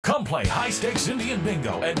Come play high-stakes Indian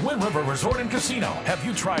Bingo at Wind River Resort and Casino. Have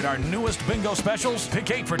you tried our newest bingo specials? Pick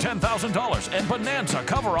 8 for $10,000 and Bonanza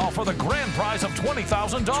coverall for the grand prize of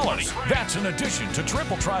 $20,000. That's in addition to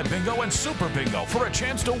Triple Try Bingo and Super Bingo for a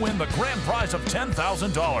chance to win the grand prize of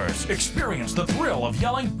 $10,000. Experience the thrill of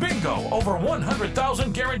yelling bingo. Over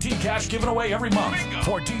 $100,000 guaranteed cash given away every month. Bingo.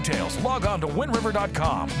 For details, log on to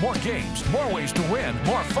WindRiver.com. More games, more ways to win,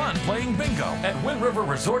 more fun playing bingo at Wind River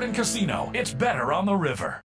Resort and Casino. It's better on the river.